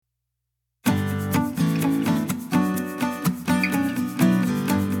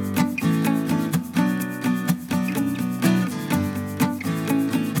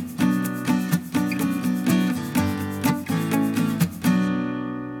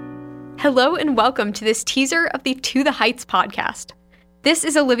Hello and welcome to this teaser of the To the Heights podcast. This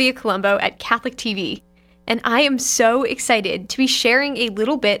is Olivia Colombo at Catholic TV, and I am so excited to be sharing a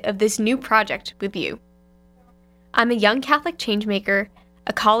little bit of this new project with you. I'm a young Catholic changemaker,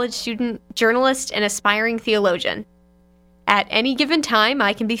 a college student, journalist, and aspiring theologian. At any given time,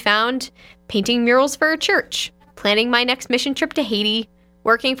 I can be found painting murals for a church, planning my next mission trip to Haiti,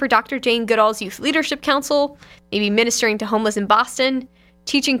 working for Dr. Jane Goodall's Youth Leadership Council, maybe ministering to homeless in Boston,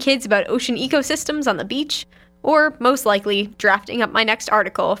 teaching kids about ocean ecosystems on the beach, or most likely drafting up my next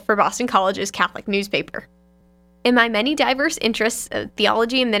article for Boston College's Catholic newspaper. In my many diverse interests of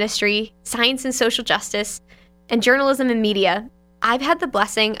theology and ministry, science and social justice, and journalism and media, I've had the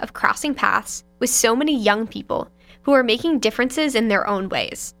blessing of crossing paths with so many young people who are making differences in their own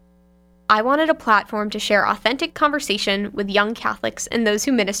ways. I wanted a platform to share authentic conversation with young Catholics and those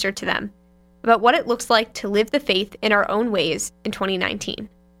who minister to them about what it looks like to live the faith in our own ways in 2019.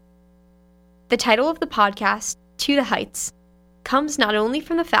 The title of the podcast, To the Heights, comes not only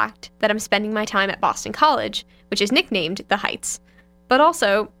from the fact that I'm spending my time at Boston College, which is nicknamed The Heights, but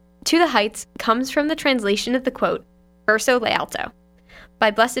also, To the Heights comes from the translation of the quote, Verso l'Alto,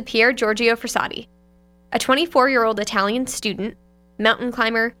 by Blessed Pier Giorgio Frassati, a 24-year-old Italian student, mountain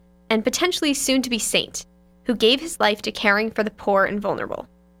climber, and potentially soon-to-be saint, who gave his life to caring for the poor and vulnerable.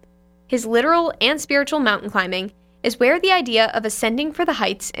 His literal and spiritual mountain climbing is where the idea of ascending for the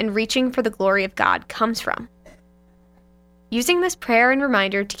heights and reaching for the glory of God comes from. Using this prayer and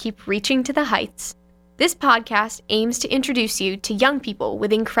reminder to keep reaching to the heights, this podcast aims to introduce you to young people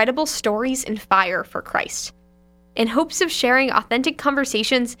with incredible stories and fire for Christ, in hopes of sharing authentic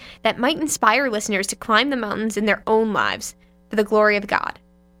conversations that might inspire listeners to climb the mountains in their own lives for the glory of God.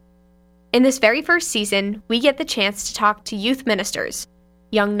 In this very first season, we get the chance to talk to youth ministers,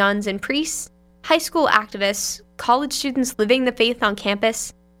 young nuns and priests, high school activists, college students living the faith on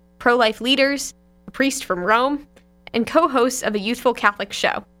campus, pro-life leaders, a priest from Rome, and co-hosts of a youthful Catholic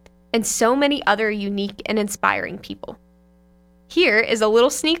show, and so many other unique and inspiring people. Here is a little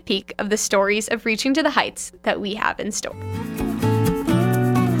sneak peek of the stories of reaching to the heights that we have in store.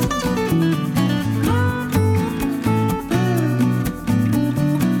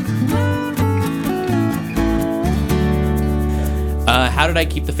 How did I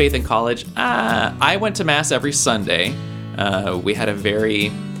keep the faith in college? I went to Mass every Sunday. We had a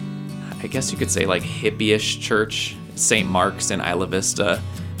very, I guess you could say, like hippie-ish church, St. Mark's in Isla Vista,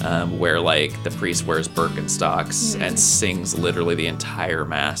 where like the priest wears Birkenstocks and sings literally the entire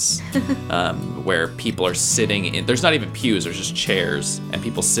Mass, where people are sitting in, there's not even pews, there's just chairs, and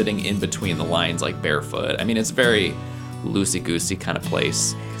people sitting in between the lines like barefoot. I mean, it's very loosey-goosey kind of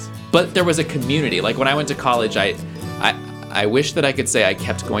place. But there was a community. Like when I went to college, I wish that I could say I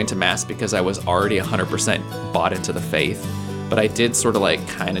kept going to Mass because I was already 100% bought into the faith, but I did sort of like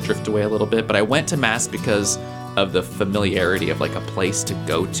kind of drift away a little bit. But I went to Mass because of the familiarity of like a place to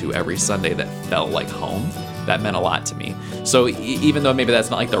go to every Sunday that felt like home. That meant a lot to me. So even though maybe that's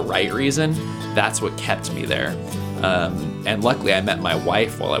not like the right reason, that's what kept me there. And luckily I met my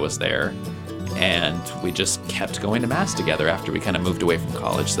wife while I was there, and we just kept going to Mass together after we kind of moved away from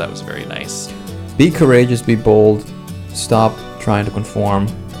college. So that was very nice. Be courageous, be bold. Stop trying to conform.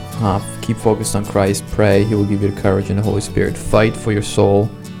 Keep focused on Christ. Pray. He will give you the courage and the Holy Spirit. Fight for your soul.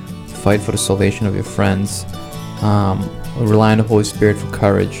 Fight for the salvation of your friends. Rely on the Holy Spirit for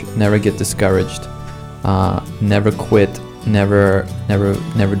courage. Never get discouraged. Never quit. Never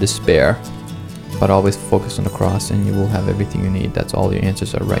despair. But always focus on the cross, and you will have everything you need. That's all your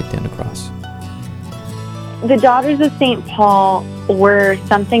answers are right there on the cross. The Daughters of St. Paul were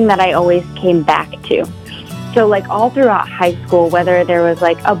something that I always came back to. So like all throughout high school, whether there was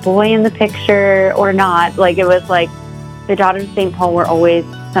like a boy in the picture or not, like it was like the Daughters of St. Paul were always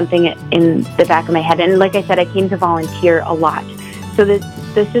something in the back of my head. And like I said, I came to volunteer a lot. So the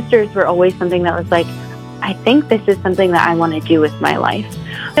sisters were always something that was like, I think this is something that I want to do with my life.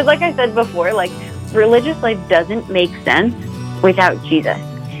 Because like I said before, like religious life doesn't make sense without Jesus.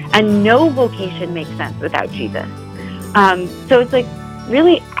 And no vocation makes sense without Jesus. So it's like,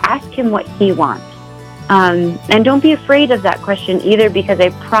 really ask him what he wants. And don't be afraid of that question either, because I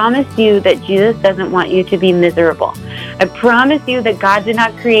promise you that Jesus doesn't want you to be miserable. I promise you that God did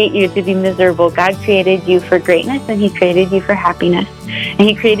not create you to be miserable. God created you for greatness, and he created you for happiness. And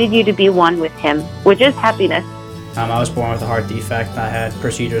he created you to be one with him, which is happiness. I was born with a heart defect. I had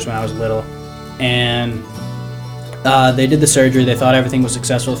procedures when I was little. And they did the surgery. They thought everything was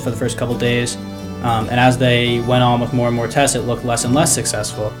successful for the first couple days. And as they went on with more and more tests, it looked less and less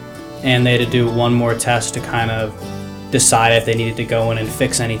successful. And they had to do one more test to kind of decide if they needed to go in and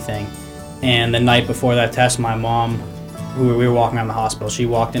fix anything. And the night before that test, my mom we were walking around the hospital. She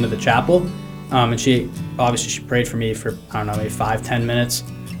walked into the chapel, and she prayed for me for, I don't know, maybe 5-10 minutes,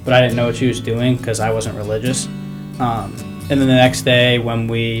 but I didn't know what she was doing because I wasn't religious. And then the next day when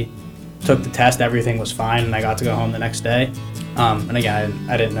we took the test, everything was fine, and I got to go home the next day. And again,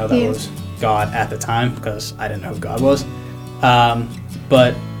 I didn't know that was God at the time because I didn't know who God was.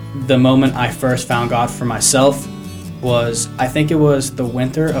 But the moment I first found God for myself was, I think it was either the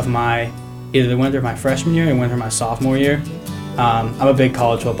winter of my freshman year or the winter of my sophomore year. I'm a big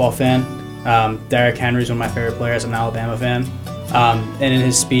college football fan. Derrick Henry's one of my favorite players. I'm an Alabama fan. And in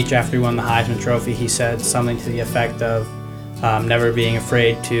his speech after he won the Heisman Trophy, he said something to the effect of never being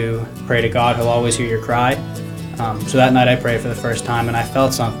afraid to pray to God. He'll always hear your cry. So that night I prayed for the first time, and I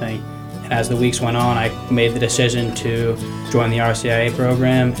felt something. And as the weeks went on, I made the decision to join the RCIA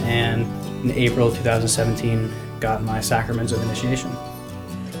program, and in April 2017 got my sacraments of initiation.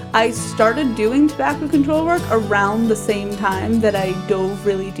 I started doing tobacco control work around the same time that I dove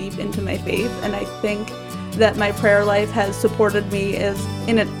really deep into my faith, and I think that my prayer life has supported me as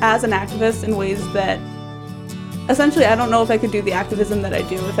an activist in ways that essentially I don't know if I could do the activism that I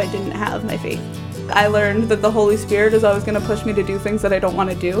do if I didn't have my faith. I learned that the Holy Spirit is always going to push me to do things that I don't want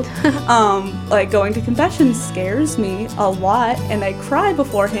to do. Like going to confession scares me a lot, and I cry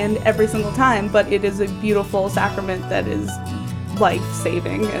beforehand every single time, but it is a beautiful sacrament that is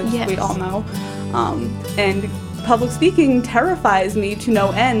life-saving, as we all know. And public speaking terrifies me to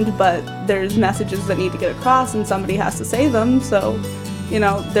no end, but there's messages that need to get across, and somebody has to say them. So,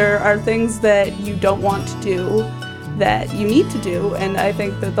 there are things that you don't want to do that you need to do, and I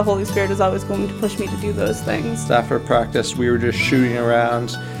think that the Holy Spirit is always going to push me to do those things. After practice, we were just shooting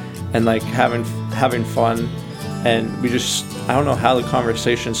around and having fun, and I don't know how the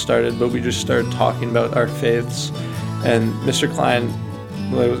conversation started, but we just started talking about our faiths, and Mr. Klein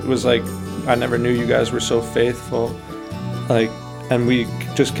was like, I never knew you guys were so faithful, and we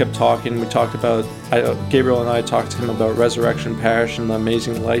just kept talking. We talked about, Gabriel and I talked to him about Resurrection Parish and the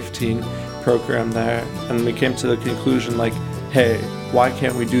Amazing Life Team program there, and we came to the conclusion hey, why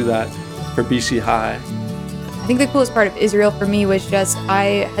can't we do that for BC High? I think the coolest part of Israel for me was just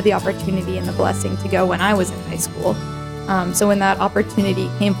I had the opportunity and the blessing to go when I was in high school. So when that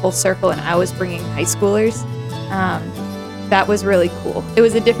opportunity came full circle and I was bringing high schoolers, that was really cool. It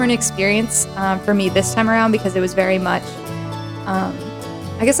was a different experience for me this time around because it was very much,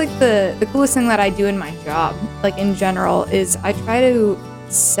 I guess the coolest thing that I do in my job, in general, is I try to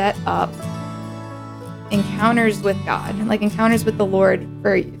set up encounters with God, encounters with the Lord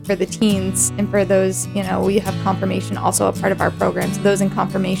for the teens and for those, we have confirmation also a part of our programs, those in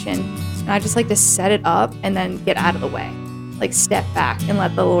confirmation. And I just like to set it up and then get out of the way, step back and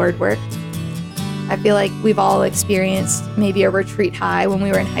let the Lord work. I feel like we've all experienced maybe a retreat high when we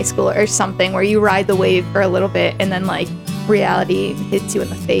were in high school or something where you ride the wave for a little bit and then reality hits you in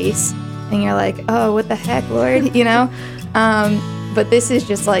the face and you're like, oh, what the heck, Lord, But this is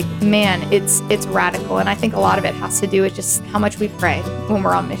just man, it's radical. And I think a lot of it has to do with just how much we pray when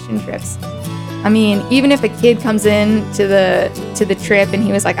we're on mission trips. I mean, even if a kid comes in to the trip and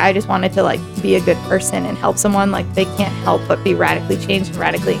he was like, I just wanted to be a good person and help someone, they can't help but be radically changed and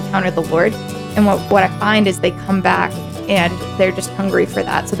radically encounter the Lord. And what I find is they come back and they're just hungry for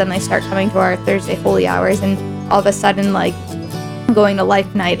that. So then they start coming to our Thursday holy hours, and all of a sudden going to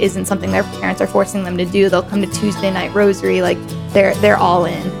Life Night isn't something their parents are forcing them to do. They'll come to Tuesday night rosary, they're all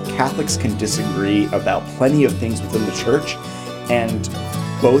in. Catholics can disagree about plenty of things within the church, and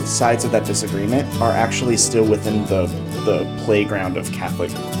both sides of that disagreement are actually still within the playground of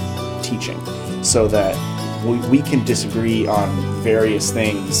Catholic teaching, so that we can disagree on various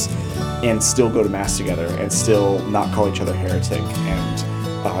things and still go to Mass together and still not call each other heretic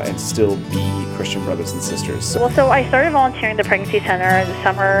and still be Christian brothers and sisters. So I started volunteering at the Pregnancy Center the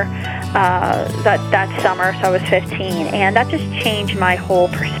summer, that summer, so I was 15, and that just changed my whole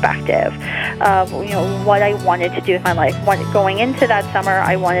perspective of what I wanted to do with my life. Going into that summer,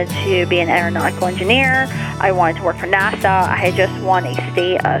 I wanted to be an aeronautical engineer. I wanted to work for NASA. I had just won a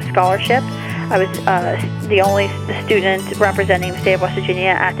state scholarship. I was the only student representing the state of West Virginia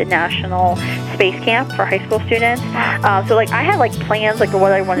at the National Space Camp for high school students. So I had plans of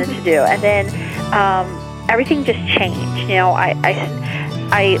what I wanted to do, and then everything just changed.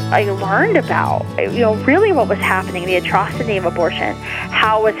 I learned about really what was happening, the atrocity of abortion,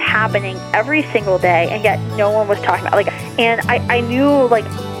 how it was happening every single day, and yet no one was talking about and I knew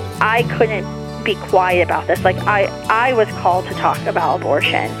I couldn't be quiet about this. I was called to talk about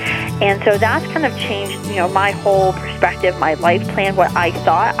abortion, and so that's kind of changed my whole perspective, my life plan, what I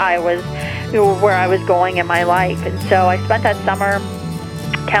thought I was where I was going in my life. And so I spent that summer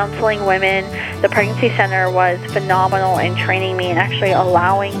counseling women. The pregnancy center was phenomenal in training me and actually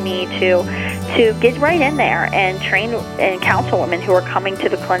allowing me to get right in there and train and counsel women who are coming to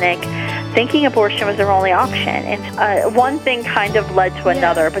the clinic thinking abortion was their only option. And one thing kind of led to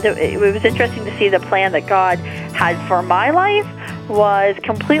another, but it was interesting to see the plan that God had for my life was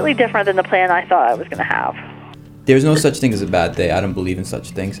completely different than the plan I thought I was going to have. There's no such thing as a bad day. I don't believe in such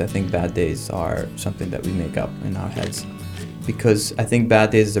things. I think bad days are something that we make up in our heads, because I think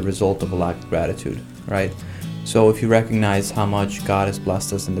bad days is a result of a lack of gratitude, right? So if you recognize how much God has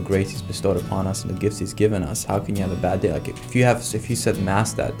blessed us and the grace He's bestowed upon us and the gifts He's given us, how can you have a bad day? Like if you said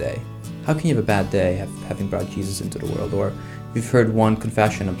Mass that day, how can you have a bad day having brought Jesus into the world? Or if you've heard one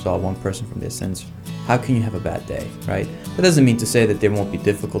confession absolve one person from their sins, how can you have a bad day, right? That doesn't mean to say that there won't be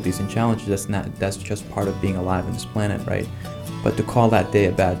difficulties and challenges. That's just part of being alive on this planet, right? But to call that day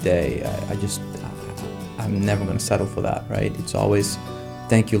a bad day, I'm never going to settle for that, right? It's always,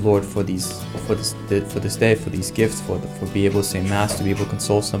 thank you, Lord, for this day, for these gifts, for being able to say Mass, to be able to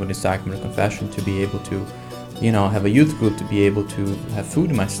console somebody in sacrament of confession, to be able to, have a youth group, to be able to have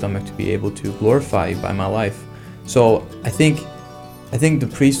food in my stomach, to be able to glorify you by my life. So I think the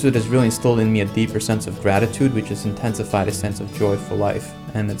priesthood has really instilled in me a deeper sense of gratitude, which has intensified a sense of joy for life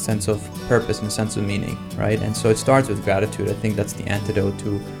and a sense of purpose and a sense of meaning, right? And so it starts with gratitude. I think that's the antidote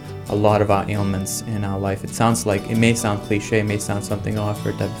to a lot of our ailments in our life. It may sound cliche, it may sound something, I've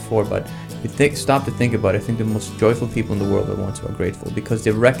heard that before, but stop to think about it. I think the most joyful people in the world are the ones who are grateful, because they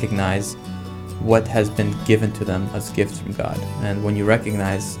recognize what has been given to them as gifts from God. And when you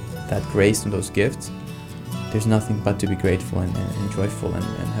recognize that grace and those gifts, there's nothing but to be grateful and joyful and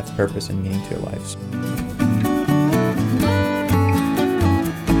have purpose and meaning to your lives.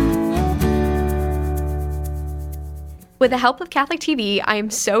 With the help of Catholic TV, I am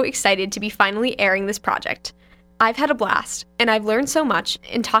so excited to be finally airing this project. I've had a blast, and I've learned so much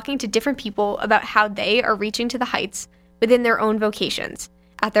in talking to different people about how they are reaching to the heights within their own vocations,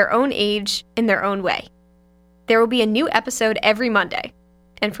 at their own age, in their own way. There will be a new episode every Monday,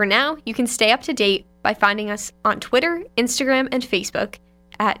 and for now, you can stay up to date by finding us on Twitter, Instagram, and Facebook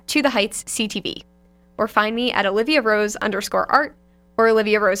at To The Heights CTV, or find me at OliviaRose_art or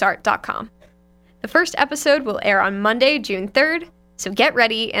OliviaRoseArt.com. The first episode will air on Monday, June 3rd, so get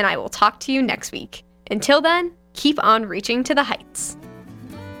ready and I will talk to you next week. Until then, keep on reaching to the heights.